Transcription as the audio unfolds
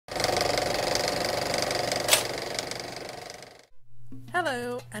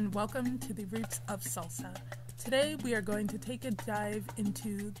Hello and welcome to the Roots of Salsa. Today we are going to take a dive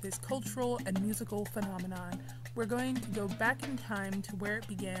into this cultural and musical phenomenon. We're going to go back in time to where it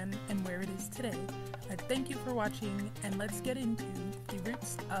began and where it is today. I thank you for watching and let's get into the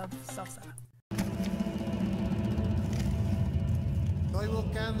Roots of Salsa. Estoy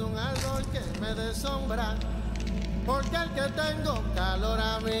buscando un árbol que me dé sombra, porque el que tengo calor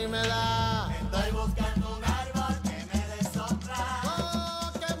a mí me da. Estoy buscando un árbol que me dé sombra.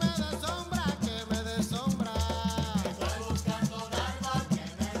 Oh, que me dé sombra, que me dé sombra. Estoy buscando un árbol que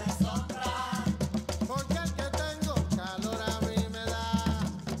me dé sombra, porque el que tengo calor a mí me da.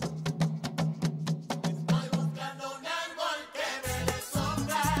 Estoy buscando un árbol que me dé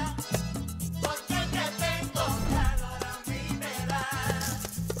sombra, porque el que tengo calor a mí me da.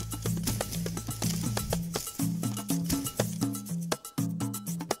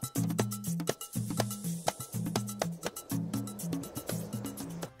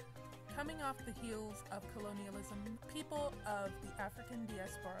 Coming off the heels of colonialism, people of the African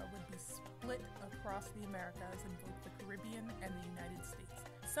diaspora would be split across the Americas in both the Caribbean and the United States.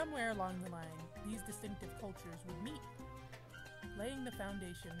 Somewhere along the line, these distinctive cultures would meet, laying the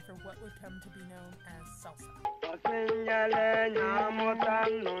foundation for what would come to be known as salsa.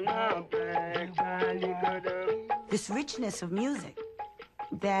 This richness of music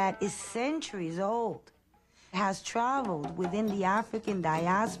that is centuries old has traveled within the African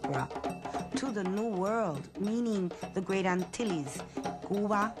diaspora to the New World, meaning the Great Antilles,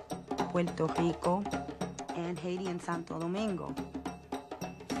 Cuba, Puerto Rico, and Haiti and Santo Domingo.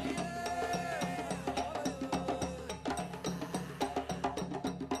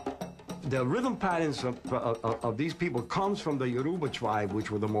 The rhythm patterns of these people comes from the Yoruba tribe,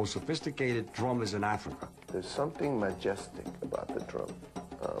 which were the most sophisticated drummers in Africa. There's something majestic about the drum,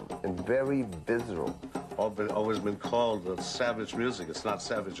 and very visceral. Always been called savage music. It's not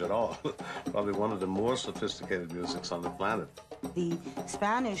savage at all. Probably one of the more sophisticated musics on the planet. The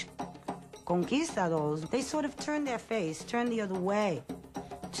Spanish conquistadors, they sort of turned their face, turned the other way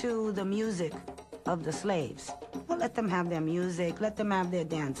to the music of the slaves. Well, let them have their music, let them have their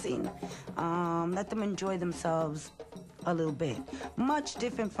dancing, let them enjoy themselves a little bit. Much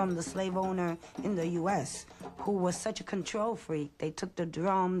different from the slave owner in the U.S., who was such a control freak. They took the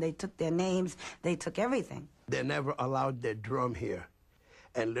drum, they took their names, they took everything. They never allowed their drum here.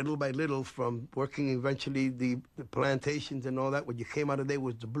 And little by little, from working eventually the plantations and all that, what you came out of there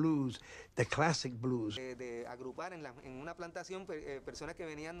was the blues, the classic blues. De agrupar en una plantación personas que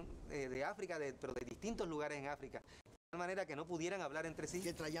venían de África, pero de distintos lugares en África. De manera que no pudieran hablar entre sí.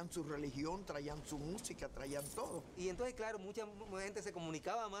 Que traían su religión, traían su música, traían todo. Y entonces, claro, mucha gente se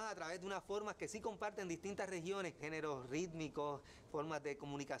comunicaba más a través de unas formas que sí comparten distintas regiones, géneros rítmicos, formas de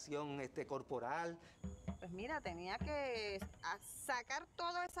comunicación corporal. Pues mira, tenía que sacar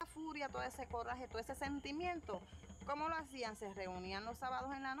toda esa furia, todo ese coraje, todo ese sentimiento. ¿Cómo lo hacían? Se reunían los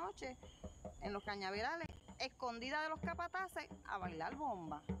sábados en la noche, en los cañaverales, escondidas de los capataces, a bailar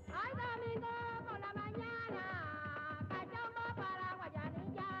bomba. Ay, domingo por la mañana.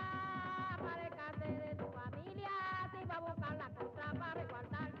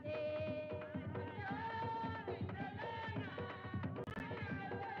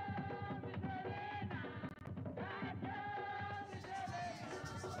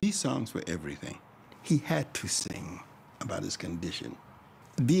 These songs were everything. He had to sing about his condition.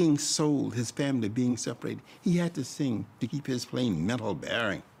 Being sold, his family being separated, he had to sing to keep his plain mental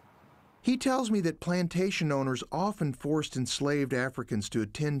bearing. He tells me that plantation owners often forced enslaved Africans to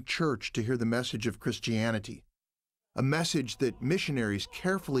attend church to hear the message of Christianity, a message that missionaries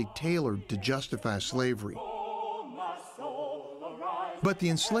carefully tailored to justify slavery. But the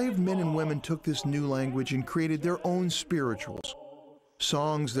enslaved men and women took this new language and created their own spirituals,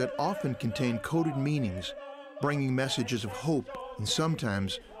 songs that often contain coded meanings, bringing messages of hope and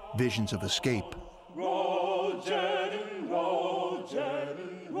sometimes visions of escape. Roll, Jordan, roll,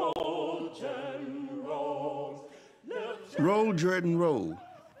 Jordan, roll, Jordan, roll. Roll, Jordan, roll.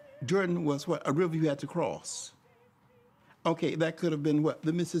 Jordan was what? A river you had to cross. Okay, that could have been what?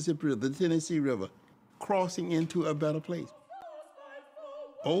 The Mississippi River, the Tennessee River, crossing into a better place.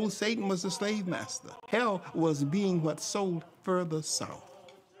 Old Satan was the slave master. Hell was being what sold further south.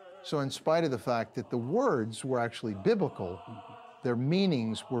 So in spite of the fact that the words were actually biblical, their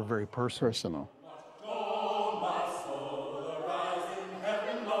meanings were very personal.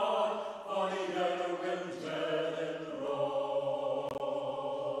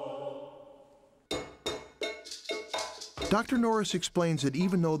 Dr. Norris explains that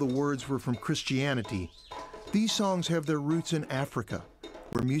even though the words were from Christianity, these songs have their roots in Africa,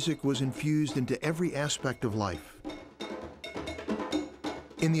 where music was infused into every aspect of life.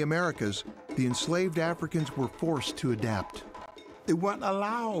 In the Americas, the enslaved Africans were forced to adapt. They weren't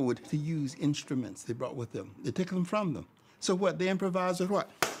allowed to use instruments they brought with them. They took them from them. So what? They improvised with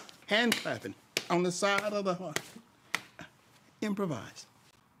what? Hand clapping on the side of the horse. Improvised.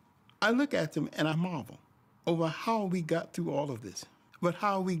 I look at them and I marvel over how we got through all of this. But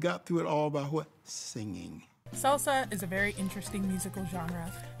how we got through it all by what? Singing. Salsa is a very interesting musical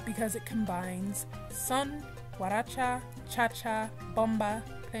genre because it combines son, guaracha, cha-cha, bomba,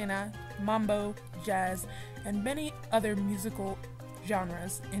 plena, mambo, jazz, and many other musical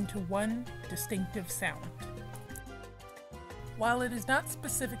genres into one distinctive sound. While it is not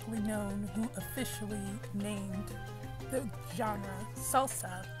specifically known who officially named the genre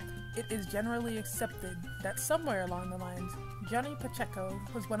salsa, it is generally accepted that somewhere along the lines, Johnny Pacheco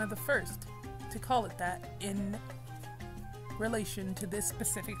was one of the first to call it that in relation to this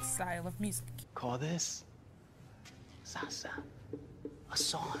specific style of music. Call this salsa, a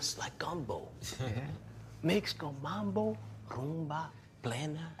sauce like gumbo. Mixed con mambo, rumba,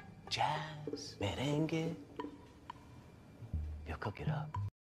 plena, jazz, merengue. You cook it up.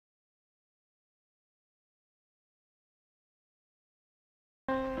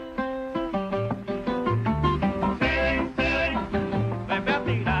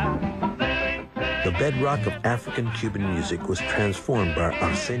 The bedrock of African-Cuban music was transformed by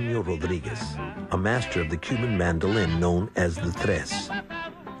Arsenio Rodriguez, a master of the Cuban mandolin known as the tres.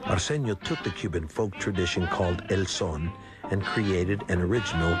 Arsenio took the Cuban folk tradition called el son and created an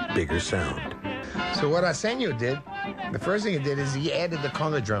original, bigger sound. So what Arsenio did, the first thing he did is he added the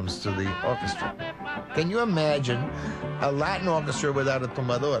conga drums to the orchestra. Can you imagine a Latin orchestra without a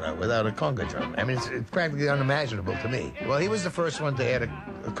tumbadora, without a conga drum? I mean, it's practically unimaginable to me. Well, he was the first one to add a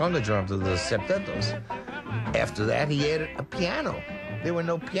conga drum to the septetos. After that, he added a piano. There were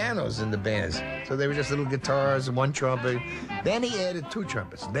no pianos in the bands, so they were just little guitars and one trumpet. Then he added 2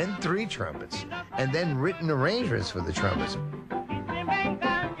 trumpets, then 3 trumpets, and then written arrangements for the trumpets.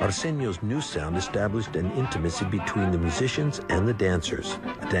 Arsenio's new sound established an intimacy between the musicians and the dancers,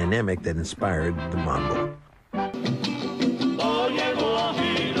 a dynamic that inspired the mambo.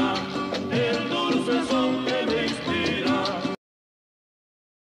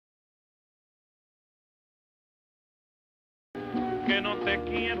 Que no te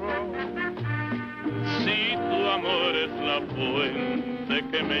quiero, si tu amor es la fuente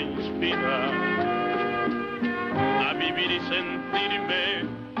que me inspira a vivir y sentirme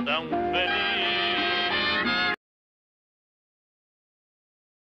tan feliz.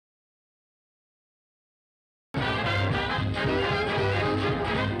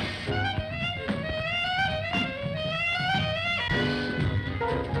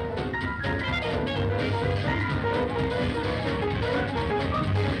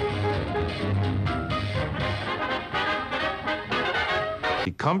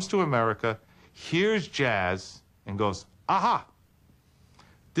 He comes to America, hears jazz, and goes, aha!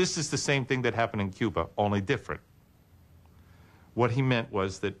 This is the same thing that happened in Cuba, only different. What he meant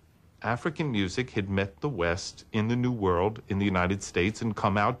was that African music had met the West in the New World, in the United States, and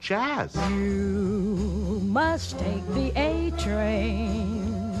come out jazz. You must take the A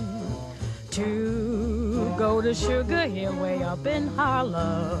train to go to Sugar Hill way up in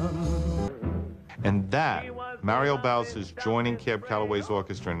Harlem. And that, Mario Bauza's joining Cab Calloway's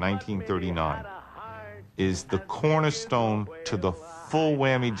orchestra in 1939, is the cornerstone to the full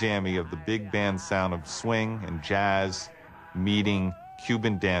whammy-jammy of the big band sound of swing and jazz meeting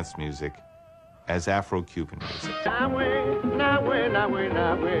Cuban dance music as Afro-Cuban music.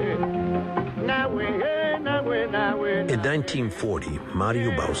 In 1940, Mario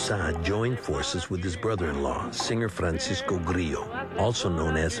Bauza joined forces with his brother-in-law, singer Francisco Grillo, also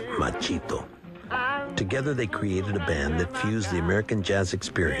known as Machito. Together they created a band that fused the American jazz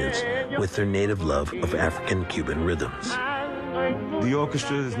experience with their native love of African-Cuban rhythms. The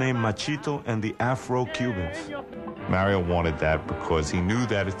orchestra is named Machito and the Afro-Cubans. Mario wanted that because he knew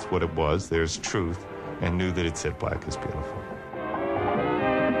that it's what it was, there's truth, and knew that it said black is beautiful.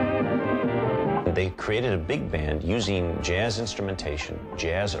 They created a big band using jazz instrumentation,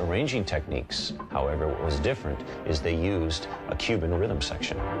 jazz arranging techniques. However, what was different is they used a Cuban rhythm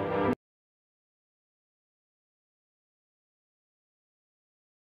section.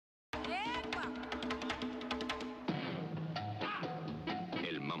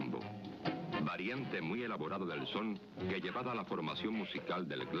 Variante muy elaborado del son que llevada a la formación musical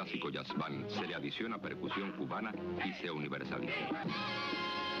del clásico jazz band se le adiciona percusión cubana y se universaliza.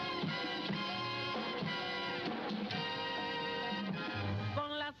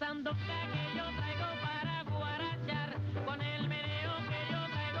 Con la sandoka que yo traigo para guarachar, con el meneo que yo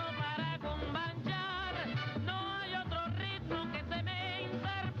traigo para combanchar, no hay otro ritmo que se me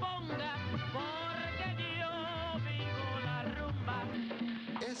inserte.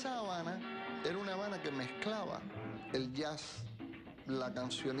 Era una Habana que mezclaba el jazz, la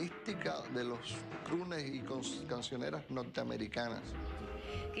cancionística de los croones y cancioneras norteamericanas,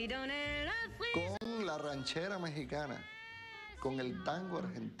 con la ranchera mexicana, con el tango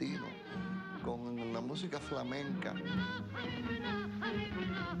argentino, con la música flamenca.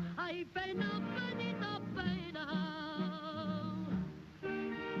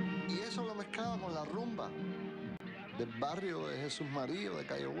 Y eso lo mezclaba con la rumba del barrio de Jesús María, de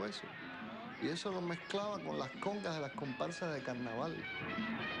Cayo Hueso. Y eso lo mezclaba con las congas de las comparsas de carnaval.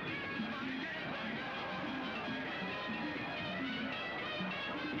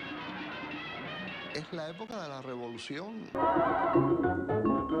 Es la época de la revolución.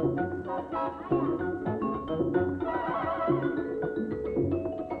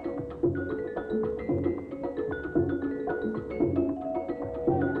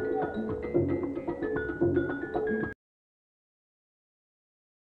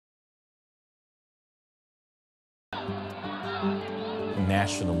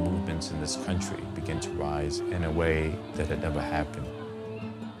 National movements in this country began to rise in a way that had never happened.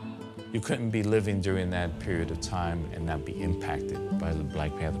 You couldn't be living during that period of time and not be impacted by the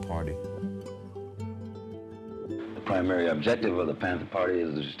Black Panther Party. The primary objective of the Panther Party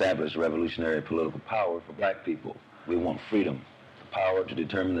is to establish revolutionary political power for black people. We want freedom, the power to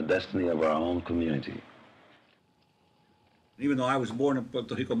determine the destiny of our own community. Even though I was born in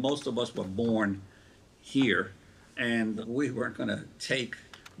Puerto Rico, most of us were born here, and we weren't going to take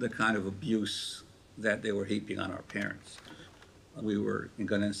the kind of abuse that they were heaping on our parents. We were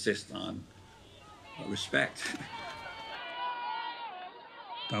going to insist on respect.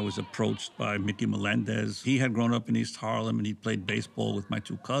 I was approached by Mickey Melendez. He had grown up in East Harlem, and he played baseball with my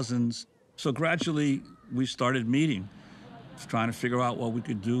two cousins. So gradually, we started meeting, trying to figure out what we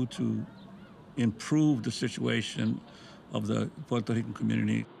could do to improve the situation of the Puerto Rican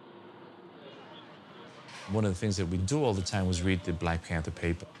community. One of the things that we do all the time was read the Black Panther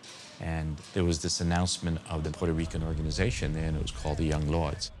paper. And there was this announcement of the Puerto Rican organization, and it was called the Young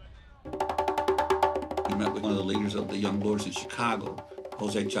Lords. We met with one of the leaders of the Young Lords in Chicago,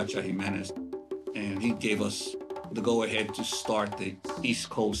 Jose Chacha Jimenez, and he gave us the go-ahead to start the East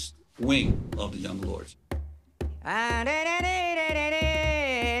Coast wing of the Young Lords.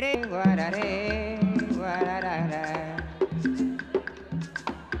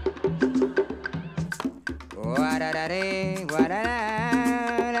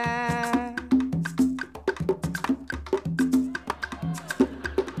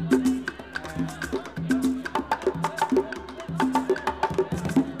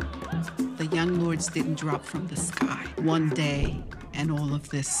 The Young Lords didn't drop from the sky one day and all of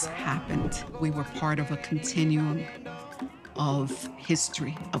this happened. We were part of a continuum of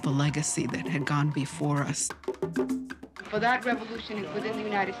history, of a legacy that had gone before us. For that revolution within the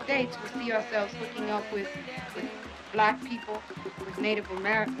United States, we see ourselves hooking up with Black people, with Native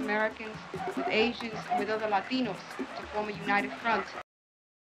Americans, with Asians, and with other Latinos to form a united front.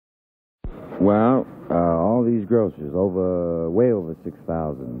 Well, all these groceries, way over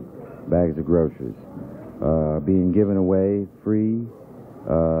 6,000 bags of groceries, being given away free.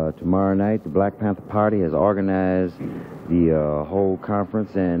 Tomorrow night, the Black Panther Party has organized the whole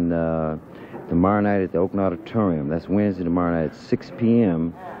conference, and tomorrow night at the Oakland Auditorium, that's Wednesday, tomorrow night at 6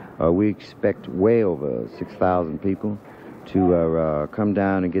 p.m., we expect way over 6,000 people to come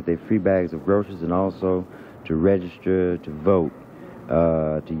down and get their free bags of groceries, and also to register to vote,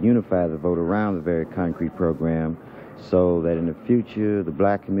 to unify the vote around the very concrete program, so that in the future, the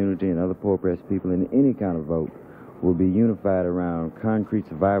black community and other poor oppressed people in any kind of vote will be unified around concrete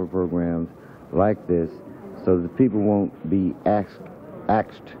survival programs like this, so that the people won't be asked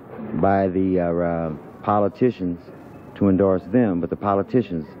by the politicians to endorse them, but the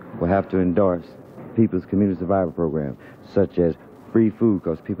politicians will have to endorse people's community survival programs, such as free food,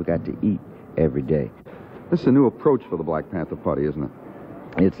 because people got to eat every day. This is a new approach for the Black Panther Party, isn't it?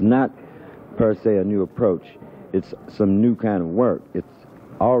 It's not per se a new approach. It's some new kind of work. It's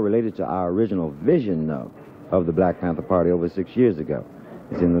all related to our original vision, though, of the Black Panther Party over 6 years ago.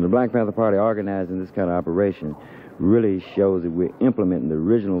 You see, when the Black Panther Party organizing this kind of operation really shows that we're implementing the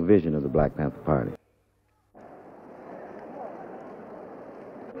original vision of the Black Panther Party.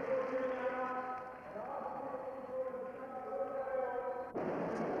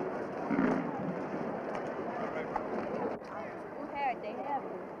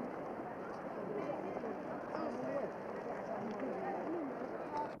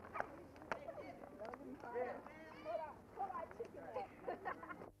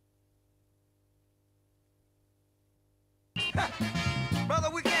 Brother,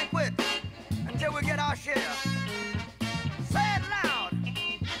 we can't quit until we get our share. Say it loud.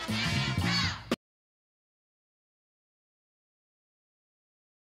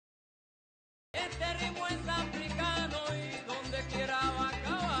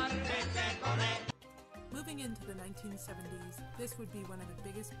 Moving into the 1970s, this would be one of the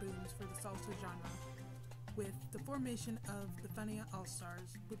biggest booms for the salsa genre, with the formation of the Fania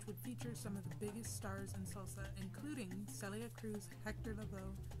All-Stars, which would feature some of the biggest stars in salsa, including Celia Cruz, Hector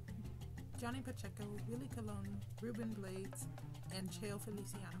Lavoe, Johnny Pacheco, Willie Colon, Ruben Blades, and Cheo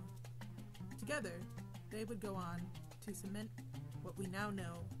Feliciano. Together, they would go on to cement what we now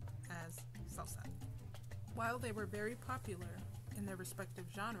know as salsa. While they were very popular in their respective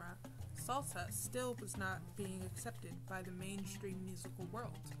genre, salsa still was not being accepted by the mainstream musical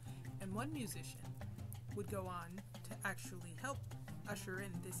world, and one musician would go on to actually help usher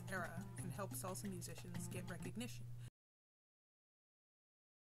in this era and help salsa musicians get recognition.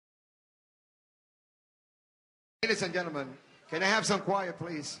 Ladies and gentlemen, can I have some quiet,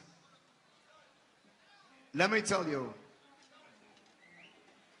 please? Let me tell you,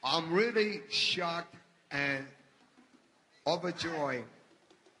 I'm really shocked and overjoyed.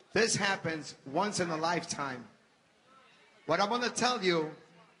 This happens once in a lifetime. What I'm going to tell you,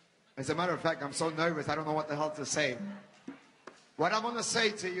 as a matter of fact, I'm so nervous, I don't know what the hell to say. What I'm going to say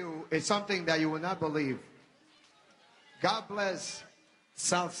to you is something that you will not believe. God bless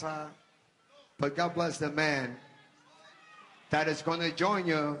salsa, but God bless the man that is going to join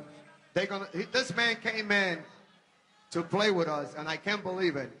you. This man came in to play with us, and I can't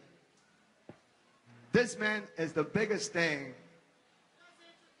believe it. This man is the biggest thing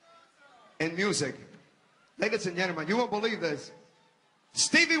in music. Ladies and gentlemen, you won't believe this.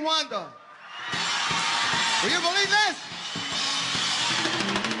 Stevie Wonder. Will you believe this?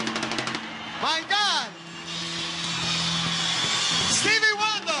 My God. Stevie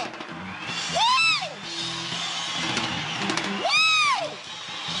Wonder. Woo! Woo!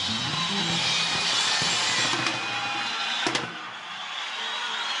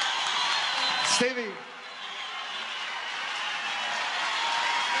 Stevie.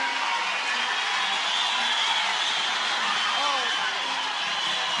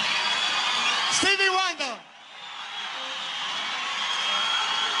 Stevie Wonder.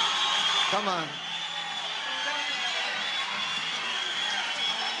 Come on.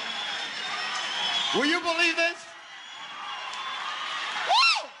 Will you believe this?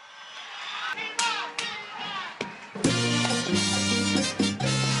 Woo!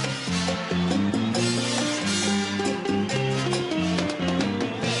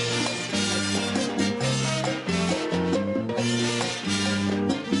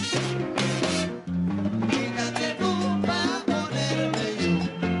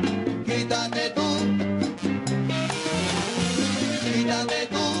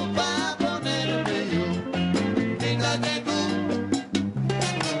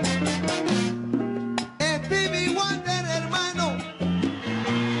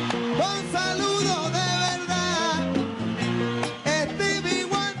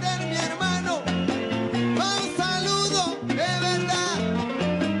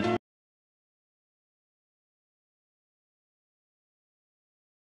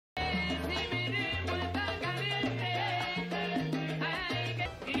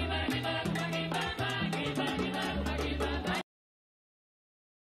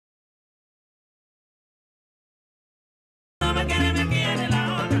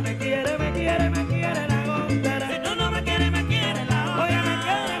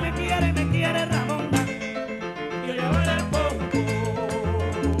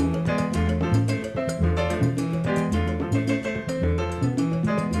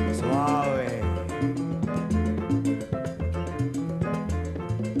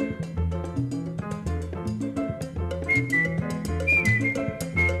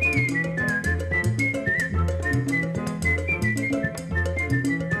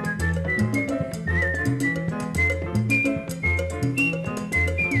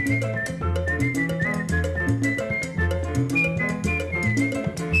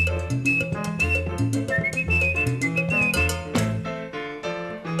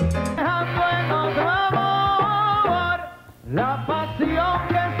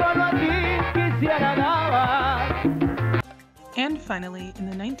 And finally, in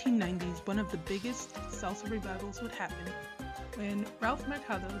the 1990s, one of the biggest salsa revivals would happen when Ralph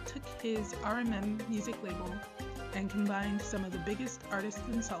Mercado took his RMM music label and combined some of the biggest artists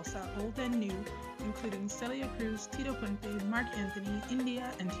in salsa, old and new, including Celia Cruz, Tito Puente, Marc Anthony,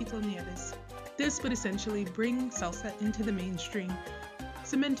 India, and Tito Nieves. This would essentially bring salsa into the mainstream,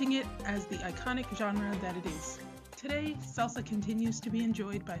 cementing it as the iconic genre that it is. Today, salsa continues to be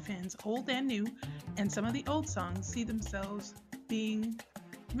enjoyed by fans old and new, and some of the old songs see themselves being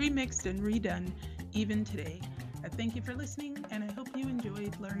remixed and redone even today. I thank you for listening, and I hope you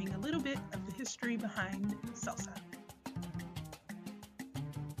enjoyed learning a little bit of the history behind salsa.